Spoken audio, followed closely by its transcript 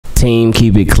Team,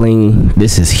 keep it clean.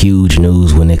 This is huge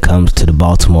news when it comes to the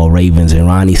Baltimore Ravens and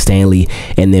Ronnie Stanley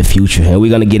and their future. And we're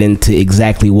going to get into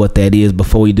exactly what that is.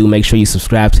 Before we do, make sure you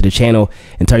subscribe to the channel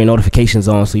and turn your notifications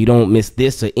on so you don't miss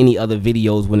this or any other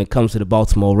videos when it comes to the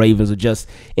Baltimore Ravens or just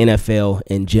NFL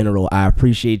in general. I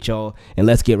appreciate y'all, and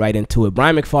let's get right into it.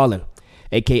 Brian McFarland,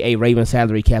 aka Raven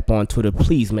Salary Cap on Twitter.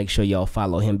 Please make sure y'all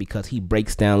follow him because he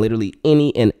breaks down literally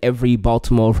any and every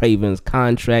Baltimore Ravens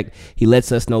contract. He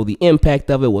lets us know the impact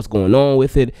of it, what's going on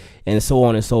with it, and so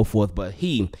on and so forth. But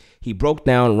he broke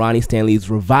down Ronnie Stanley's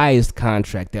revised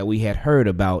contract that we had heard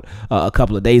about a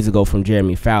couple of days ago from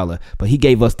Jeremy Fowler. But he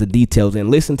gave us the details.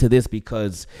 And listen to this,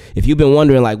 because if you've been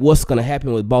wondering like what's going to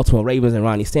happen with Baltimore Ravens and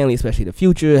Ronnie Stanley, especially the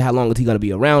future, how long is he going to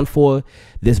be around for,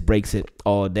 this breaks it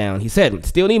all down. He said,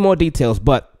 still need more details,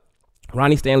 but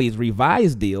Ronnie Stanley's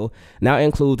revised deal now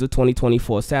includes a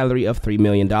 2024 salary of $3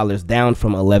 million, down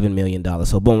from $11 million.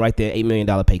 So boom, right there, $8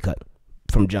 million pay cut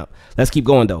from jump. Let's keep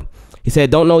going though. He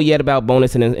said, don't know yet about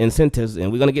bonus and incentives,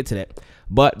 and we're going to get to that.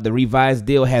 But the revised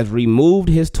deal has removed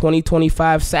his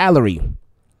 2025 salary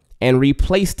and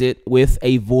replaced it with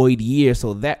a void year.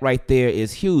 So that right there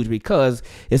is huge, because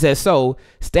it says, so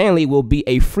Stanley will be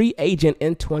a free agent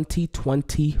in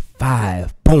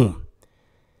 2025. Boom.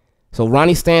 So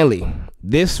Ronnie Stanley,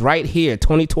 this right here,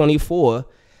 2024,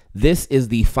 this is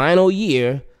the final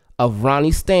year of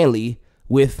Ronnie Stanley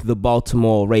with the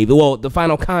Baltimore Ravens. Well, the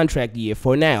final contract year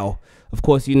for now. Of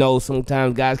course, you know,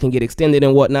 sometimes guys can get extended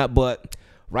and whatnot, but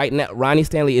right now, Ronnie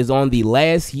Stanley is on the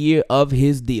last year of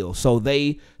his deal. So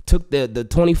they took the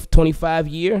 2025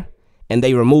 year and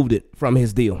they removed it from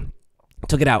his deal.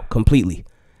 Took it out completely.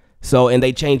 So, and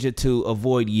they changed it to a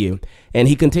void year. And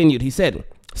he continued, he said,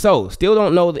 so still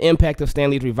don't know the impact of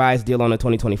Stanley's revised deal on the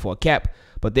 2024 cap,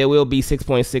 but there will be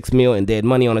 $6.6 million in dead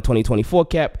money on the 2024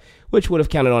 cap, which would have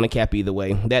counted on a cap either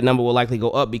way. That number will likely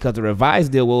go up because the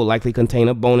revised deal will likely contain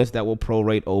a bonus that will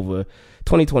prorate over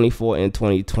 2024 and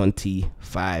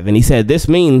 2025. And he said this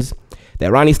means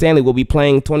that Ronnie Stanley will be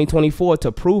playing 2024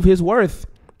 to prove his worth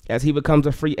as he becomes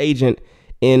a free agent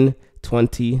in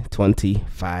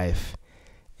 2025.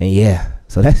 And yeah,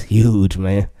 so that's huge,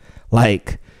 man.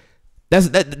 Like that's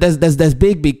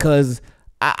big, because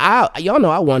y'all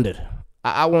know I wondered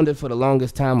for the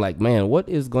longest time, like, man, what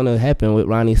is going to happen with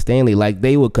Ronnie Stanley? Like,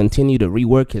 they will continue to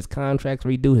rework his contracts,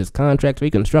 redo his contracts,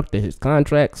 reconstruct his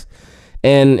contracts.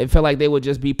 And it felt like they would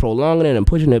just be prolonging it and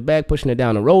pushing it back, pushing it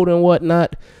down the road and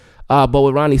whatnot. But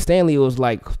with Ronnie Stanley, it was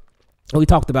like, we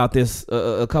talked about this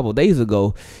a couple days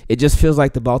ago. It just feels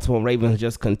like the Baltimore Ravens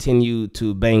just continue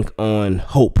to bank on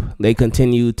hope. They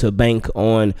continue to bank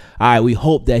on, all right, we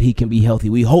hope that he can be healthy.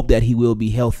 We hope that he will be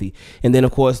healthy. And then,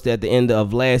 of course, at the end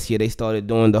of last year, they started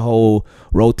doing the whole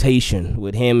rotation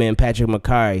with him and Patrick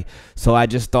McCarry. So I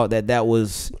just thought that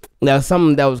was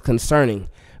something that was concerning,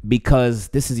 because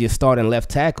this is your starting left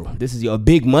tackle. This is your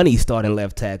big money starting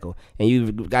left tackle. And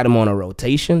you've got him on a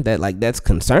rotation. That's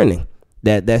concerning.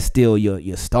 That's still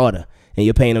your starter, and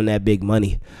you're paying him that big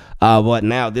money. But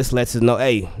now this lets us know,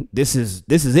 hey, this is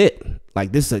it.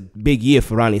 Like, this is a big year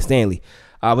for Ronnie Stanley.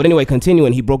 But anyway,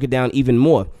 continuing, he broke it down even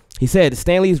more. He said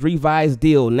Stanley's revised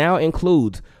deal now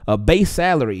includes a base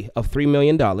salary of $3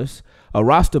 million, a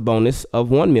roster bonus of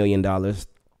 $1 million,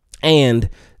 and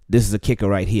this is a kicker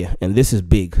right here, and this is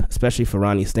big, especially for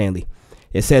Ronnie Stanley.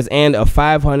 It says, and a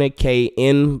 $500K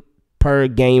in per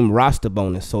game roster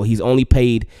bonus. So he's only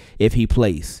paid if he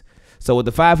plays. So with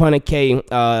the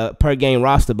 $500K per game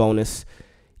roster bonus,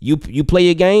 you play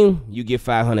a game, you get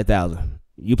 $500,000.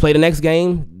 You play the next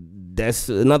game, that's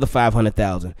another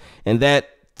 $500,000. And that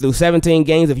through 17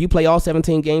 games, if you play all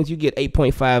 17 games, you get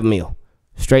 $8.5 million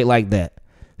straight like that.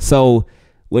 So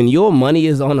when your money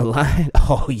is on the line,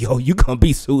 oh, yo, you gonna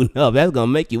be suiting up. That's gonna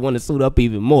make you want to suit up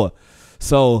even more.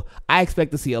 So I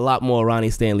expect to see a lot more Ronnie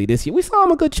Stanley this year. We saw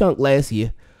him a good chunk last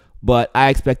year, but I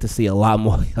expect to see a lot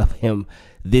more of him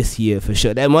this year for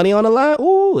sure. That money on the line,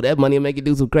 ooh, that money will make you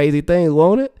do some crazy things,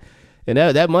 won't it? And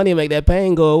that money will make that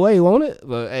pain go away, won't it?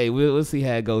 But hey, we'll see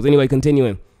how it goes. Anyway,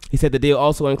 continuing. He said the deal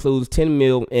also includes $10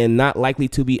 million in not likely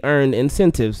to be earned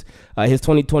incentives. His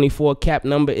 2024 cap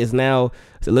number is now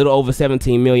a little over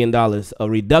 $17 million, a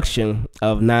reduction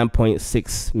of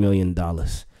 $9.6 million.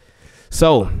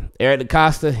 So Eric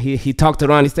DeCosta, he talked to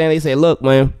Ronnie Stanley. He said, look,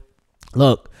 man,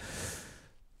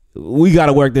 we got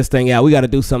to work this thing out. We got to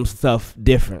do some stuff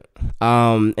different.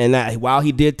 And that, while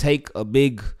he did take a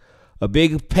big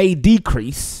pay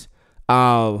decrease,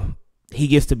 he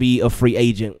gets to be a free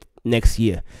agent next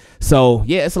year. So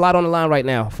yeah, it's a lot on the line right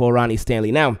now for Ronnie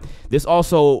Stanley. Now, this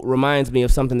also reminds me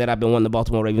of something that I've been wanting the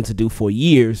Baltimore Ravens to do for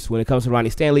years when it comes to Ronnie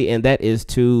Stanley, and that is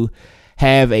to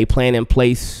have a plan in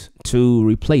place to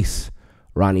replace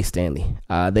Ronnie Stanley.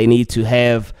 They need to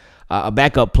have a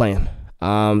backup plan.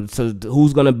 So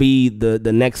who's going to be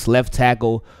the next left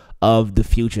tackle of the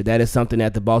future? That is something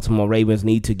that the Baltimore Ravens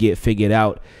need to get figured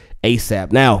out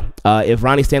ASAP. Now, if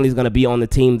Ronnie Stanley is going to be on the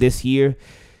team this year,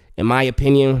 in my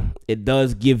opinion, it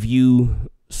does give you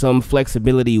some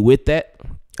flexibility with that,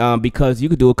 because you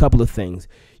could do a couple of things.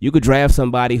 You could draft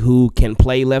somebody who can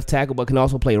play left tackle but can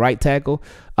also play right tackle,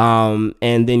 and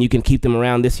then you can keep them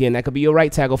around this year, and that could be your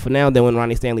right tackle for now. Then when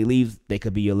Ronnie Stanley leaves, they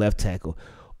could be your left tackle.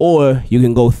 Or you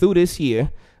can go through this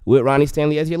year with Ronnie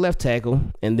Stanley as your left tackle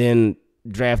and then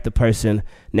draft the person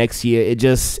next year.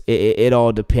 It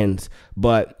all depends.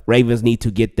 But Ravens need to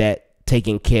get that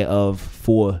taken care of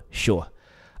for sure,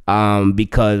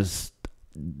 because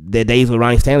the days with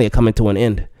Ronnie Stanley are coming to an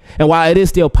end. And while it is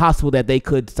still possible that they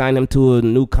could sign him to a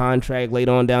new contract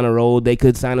later on down the road, they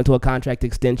could sign him to a contract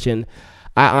extension.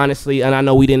 I honestly, and I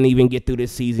know we didn't even get through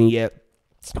this season yet,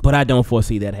 but I don't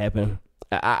foresee that happen.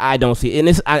 I don't see it. And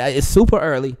it's super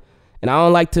early, and I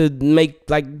don't like to make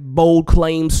like bold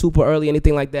claims super early,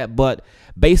 anything like that. But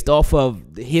based off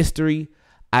of the history,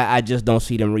 I just don't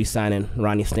see them re-signing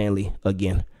Ronnie Stanley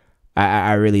again.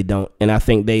 I really don't. And I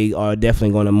think they are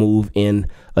definitely going to move in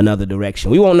another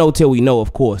direction. We won't know till we know,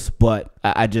 of course, but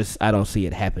I don't see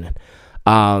it happening.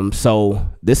 So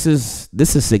this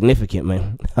is significant,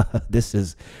 man. This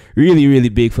is really, really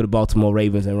big for the Baltimore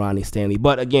Ravens and Ronnie Stanley.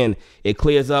 But again, it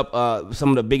clears up some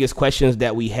of the biggest questions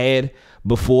that we had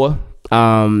before.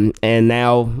 And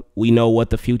now we know what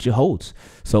the future holds.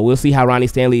 So we'll see how Ronnie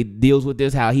Stanley deals with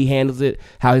this, how he handles it,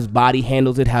 how his body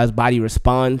handles it, how his body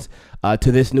responds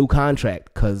to this new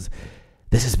contract, because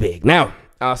this is big. Now,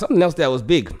 something else that was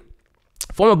big,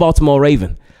 former Baltimore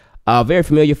Raven, very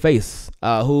familiar face,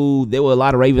 who there were a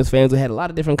lot of Ravens fans who had a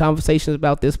lot of different conversations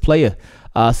about this player.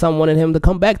 Some wanted him to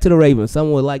come back to the Ravens.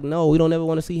 Some were like, no, we don't ever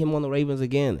want to see him on the Ravens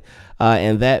again.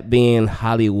 And that being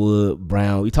Hollywood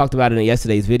Brown. We talked about it in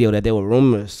yesterday's video that there were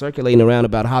rumors circulating around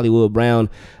about Hollywood Brown,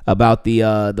 about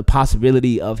the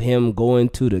possibility of him going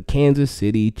to the Kansas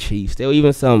City Chiefs. There were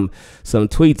even some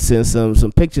tweets and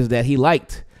some pictures that he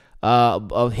liked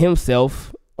of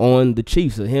himself on the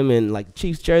Chiefs, of him in like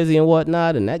Chiefs jersey and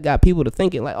whatnot, and that got people to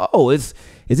thinking like, oh, is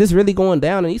this really going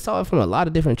down? And he saw it from a lot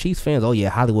of different Chiefs fans. Oh yeah,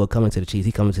 Hollywood coming to the Chiefs.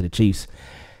 He coming to the Chiefs,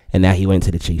 and now he went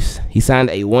to the Chiefs. He signed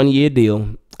a 1-year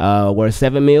deal worth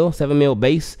 $7 million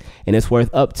base, and it's worth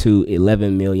up to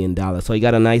 $11 million. So he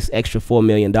got a nice extra $4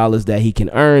 million that he can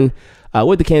earn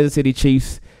with the Kansas City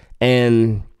Chiefs,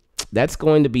 and that's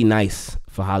going to be nice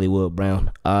for Hollywood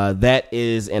Brown. That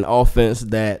is an offense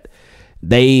that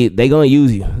they gonna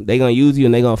use you. They gonna use you,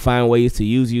 and they gonna find ways to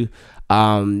use you.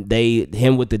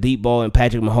 Him with the deep ball and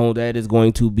Patrick Mahomes, that is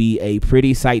going to be a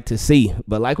pretty sight to see.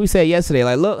 But like we said yesterday,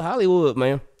 like, look, Hollywood,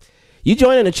 man, you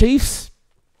joining the Chiefs,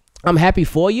 I'm happy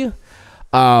for you.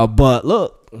 But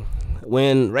look,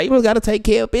 when Ravens got to take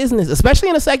care of business, especially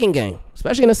in the second game,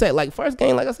 like first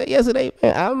game, like I said yesterday,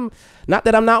 man,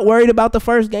 I'm not worried about the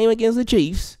first game against the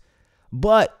Chiefs,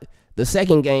 but the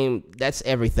second game, that's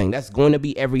everything. That's going to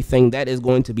be everything. That is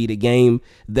going to be the game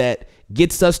that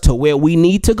gets us to where we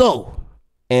need to go.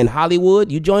 And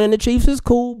Hollywood, you joining the Chiefs is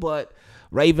cool, but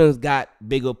Ravens got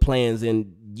bigger plans.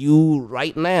 And you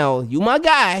right now, you my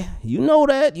guy. You know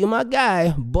that. You my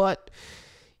guy. But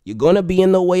you're going to be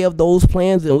in the way of those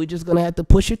plans, and we're just going to have to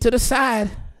push it to the side,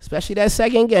 especially that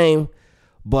second game.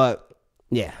 But,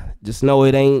 yeah, just know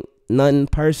it ain't nothing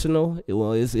personal.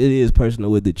 Well, it is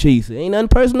personal with the Chiefs. It ain't nothing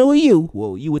personal with you.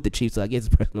 Well, you with the Chiefs, so I guess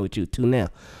it's personal with you too now.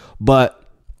 But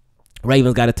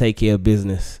Ravens got to take care of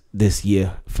business this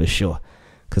year for sure,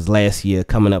 because last year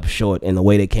coming up short, and the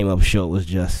way they came up short was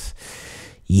just,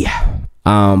 yeah.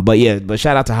 But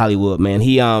shout out to Hollywood, man.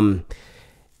 He's going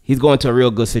to a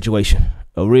real good situation.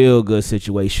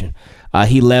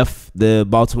 He left the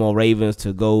Baltimore Ravens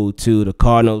to go to the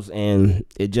Cardinals, and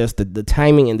it just the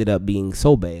timing ended up being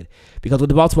so bad, because with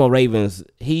the Baltimore Ravens,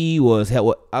 he was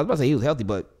healthy,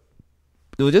 but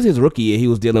it was just his rookie year. He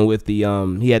was dealing with he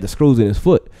had the screws in his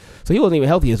foot, so he wasn't even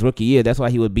healthy his rookie year. That's why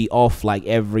he would be off like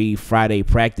every Friday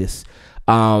practice.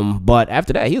 But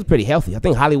after that, he was pretty healthy. I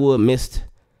think Hollywood missed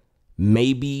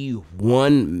maybe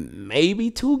 1,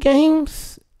 maybe 2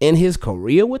 games in his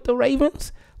career with the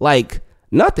Ravens. Like,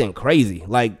 nothing crazy.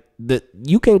 Like,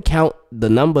 you can count the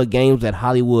number of games that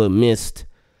Hollywood missed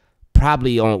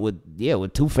probably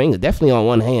with 2 fingers, definitely on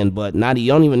one hand, but you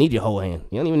don't even need your whole hand.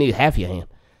 You don't even need half your hand.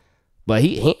 But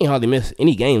he ain't hardly missed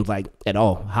any games, like, at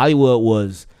all. Hollywood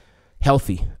was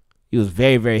healthy. He was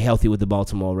very, very healthy with the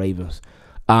Baltimore Ravens.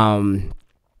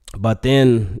 But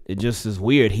then it just is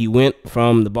weird. He went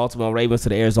from the Baltimore Ravens to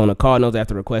the Arizona Cardinals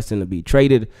after requesting to be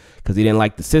traded because he didn't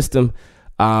like the system.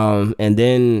 And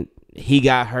then he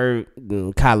got hurt,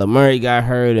 and Kyler Murray got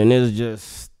hurt, and it was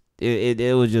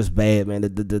just bad, man.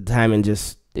 The timing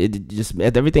just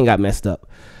everything got messed up.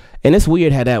 And it's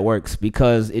weird how that works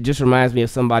because it just reminds me of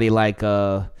somebody like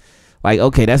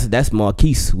okay, that's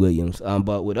Marquise Williams.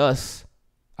 But with us,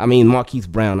 I mean Marquise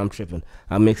Brown, I'm tripping.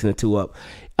 I'm mixing the two up.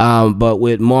 But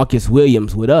with Marcus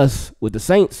Williams, with us, with the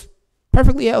Saints,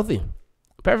 perfectly healthy.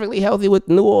 Perfectly healthy with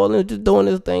New Orleans, just doing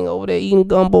this thing over there, eating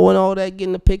gumbo and all that,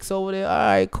 getting the picks over there. All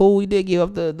right, cool. We did give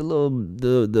up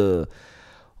the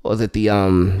what was it,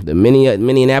 the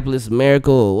Minneapolis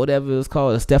Miracle or whatever it was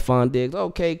called, Stephon Diggs.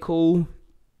 Okay, cool.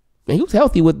 And he was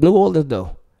healthy with New Orleans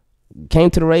though. Came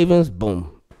to the Ravens,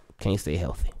 boom, can't stay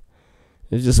healthy.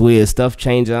 It's just weird. Stuff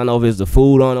changes. I don't know if it's the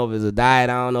food, I don't know if it's the diet,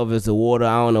 I don't know if it's the water,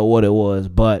 I don't know what it was.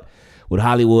 But with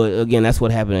Hollywood, again, that's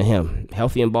what happened to him.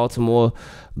 Healthy in Baltimore,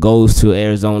 goes to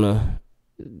Arizona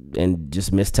and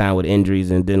just missed time with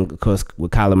injuries. And then, of course,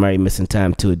 with Kyler Murray missing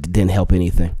time too, it didn't help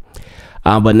anything.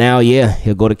 But now, yeah,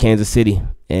 he'll go to Kansas City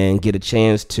and get a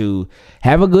chance to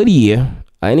have a good year.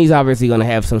 And he's obviously going to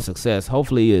have some success.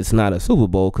 Hopefully it's not a Super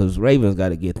Bowl because Ravens got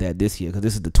to get that this year because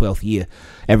this is the 12th year.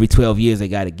 Every 12 years they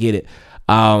got to get it.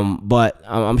 But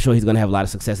I'm sure he's going to have a lot of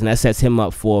success, and that sets him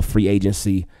up for free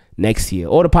agency next year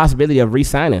or the possibility of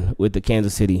re-signing with the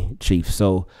Kansas City Chiefs.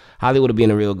 So Hollywood will be in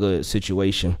a real good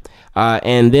situation.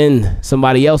 And then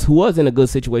somebody else who was in a good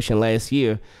situation last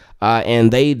year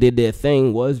and they did their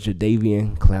thing was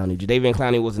Jadeveon Clowney. Jadeveon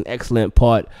Clowney was an excellent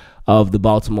part of the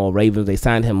Baltimore Ravens. They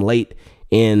signed him late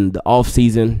in the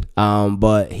offseason,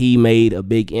 but he made a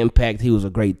big impact. He was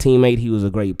a great teammate. He was a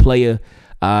great player,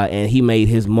 and he made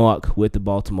his mark with the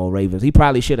Baltimore Ravens. He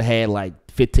probably should have had like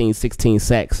 15, 16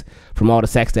 sacks from all the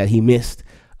sacks that he missed,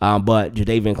 but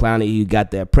Jadeveon Clowney, he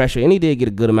got that pressure, and he did get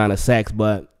a good amount of sacks,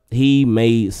 but he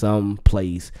made some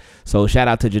plays. So shout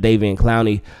out to Jadeveon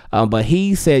Clowney. But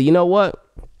he said, you know what?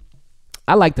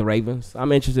 I like the Ravens.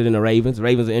 I'm interested in the Ravens. The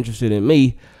Ravens are interested in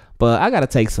me, but I got to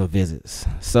take some visits.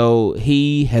 So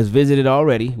he has visited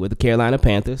already with the Carolina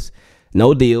Panthers.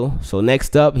 No deal. So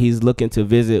next up, he's looking to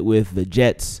visit with the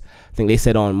Jets. I think they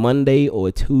said on Monday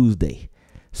or Tuesday.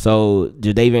 So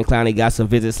Jadeveon Clowney got some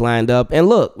visits lined up. And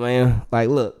look, man,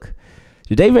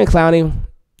 Jadeveon Clowney,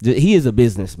 he is a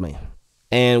businessman.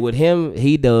 And with him,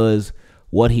 he does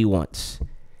what he wants.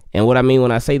 And what I mean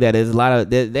when I say that is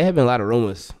there have been a lot of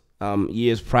rumors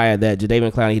years prior that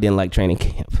Jadeveon Clowney, he didn't like training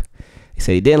camp. He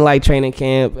said he didn't like training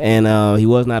camp, and he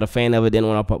was not a fan of it, didn't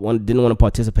want to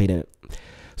participate in it.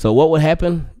 So what would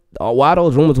happen? While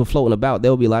those rumors were floating about,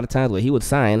 there would be a lot of times where he would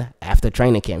sign after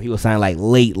training camp. He would sign like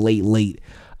late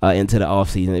into the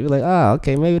offseason. They'd be like,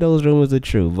 okay, maybe those rumors are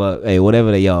true. But, hey,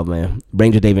 whatever they are, man,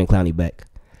 bring Jadeveon Clowney back.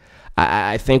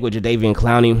 I think with Jadeveon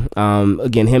Clowney,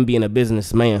 again, him being a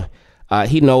businessman,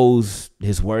 he knows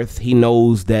his worth. He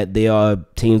knows that there are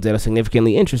teams that are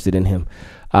significantly interested in him.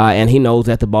 And he knows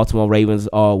that the Baltimore Ravens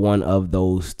are one of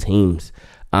those teams.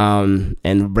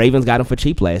 And Ravens got him for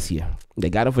cheap last year. They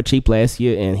got him for cheap last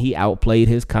year, and he outplayed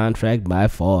his contract by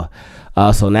far.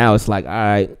 So now it's like, all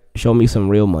right, show me some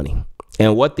real money.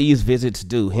 And what these visits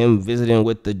do, him visiting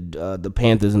with the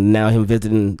Panthers, and now him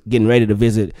getting ready to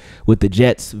visit with the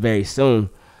Jets very soon,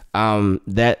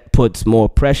 that puts more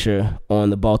pressure on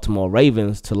the Baltimore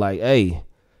Ravens to like, hey,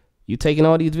 you taking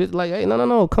all these visits? Like, hey,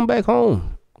 no, come back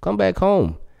home. Come back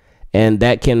home. And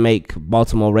that can make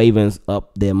Baltimore Ravens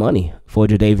up their money for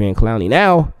Jadeveon Clowney.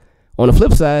 Now, on the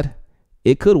flip side,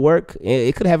 it could work.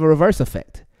 It could have a reverse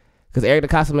effect. Because Eric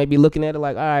DeCosta may be looking at it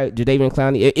like, all right, Jadeveon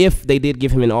Clowney, if they did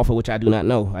give him an offer, which I do not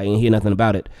know. I didn't hear nothing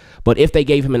about it. But if they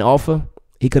gave him an offer,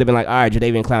 he could have been like, all right,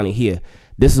 Jadeveon Clowney, here.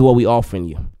 This is what we offering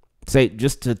you. Say,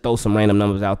 just to throw some random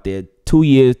numbers out there, 2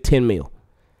 years, $10 million.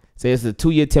 Say it's a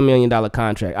 2-year, $10 million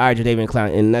contract. All right, Jadeveon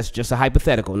Clowney, and that's just a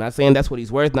hypothetical. Not saying that's what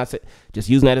he's worth. Just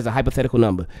using that as a hypothetical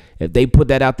number. If they put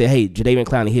that out there, hey, Jadeveon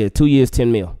Clowney, here, 2 years,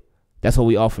 $10 million. That's what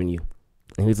we offering you.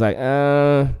 And he's like,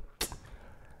 nah,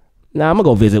 I'm going to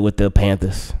go visit with the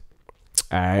Panthers.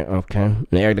 All right, okay. And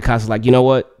Eric DeCosta's like, you know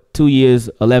what? 2 years,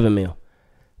 $11 million.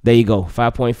 There you go,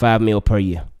 $5.5 million per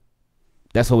year.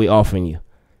 That's what we offering you.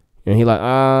 And he's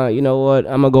like, you know what?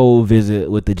 I'm going to go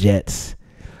visit with the Jets.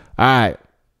 All right,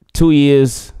 2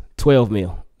 years, $12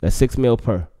 million. That's $6 million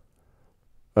per.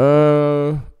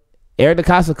 Eric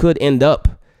DeCosta could end up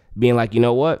being like, you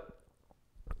know what?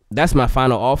 That's my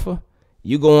final offer.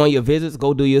 You go on your visits,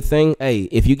 go do your thing. Hey,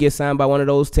 if you get signed by one of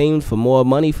those teams for more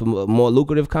money, for a more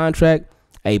lucrative contract,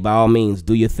 hey, by all means,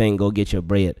 do your thing. Go get your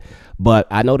bread. But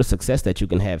I know the success that you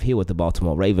can have here with the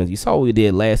Baltimore Ravens. You saw what we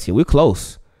did last year. We're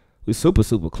close. We're super,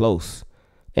 super close.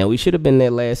 And we should have been there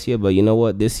last year, but you know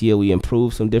what? This year we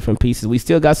improved some different pieces. We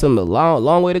still got some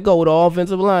long way to go with the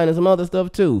offensive line and some other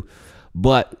stuff too.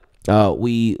 But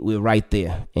we're right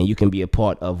there, and you can be a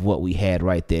part of what we had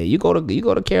right there. You go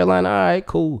to Carolina, all right,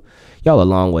 cool. Y'all a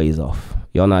long ways off.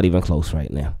 Y'all not even close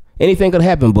right now. Anything could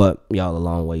happen, but y'all a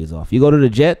long ways off. You go to the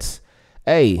Jets,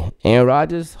 hey, Aaron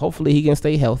Rodgers, hopefully he can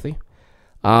stay healthy.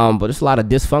 But there's a lot of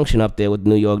dysfunction up there with the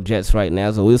New York Jets right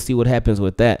now, so we'll see what happens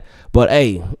with that. But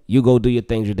hey, you go do your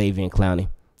thing, Jadeveon Clowney.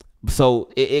 So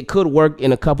it could work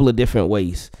in a couple of different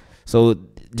ways. So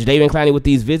Jadeveon Clowney with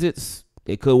these visits,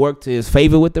 it could work to his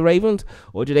favor with the Ravens,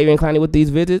 or Jadeveon Clowney with these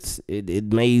visits,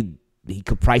 he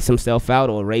could price himself out,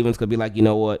 or Ravens could be like, you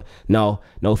know what, no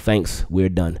thanks, we're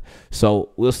done. So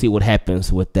we'll see what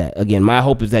happens with that. Again, my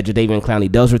hope is that Jadeveon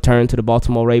Clowney does return to the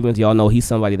Baltimore Ravens. Y'all know he's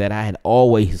somebody that I had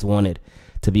always wanted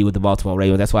to be with the Baltimore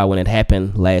Ravens. That's why when it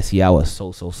happened last year, I was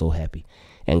so happy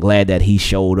and glad that he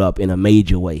showed up in a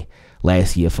major way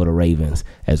last year for the Ravens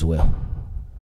as well.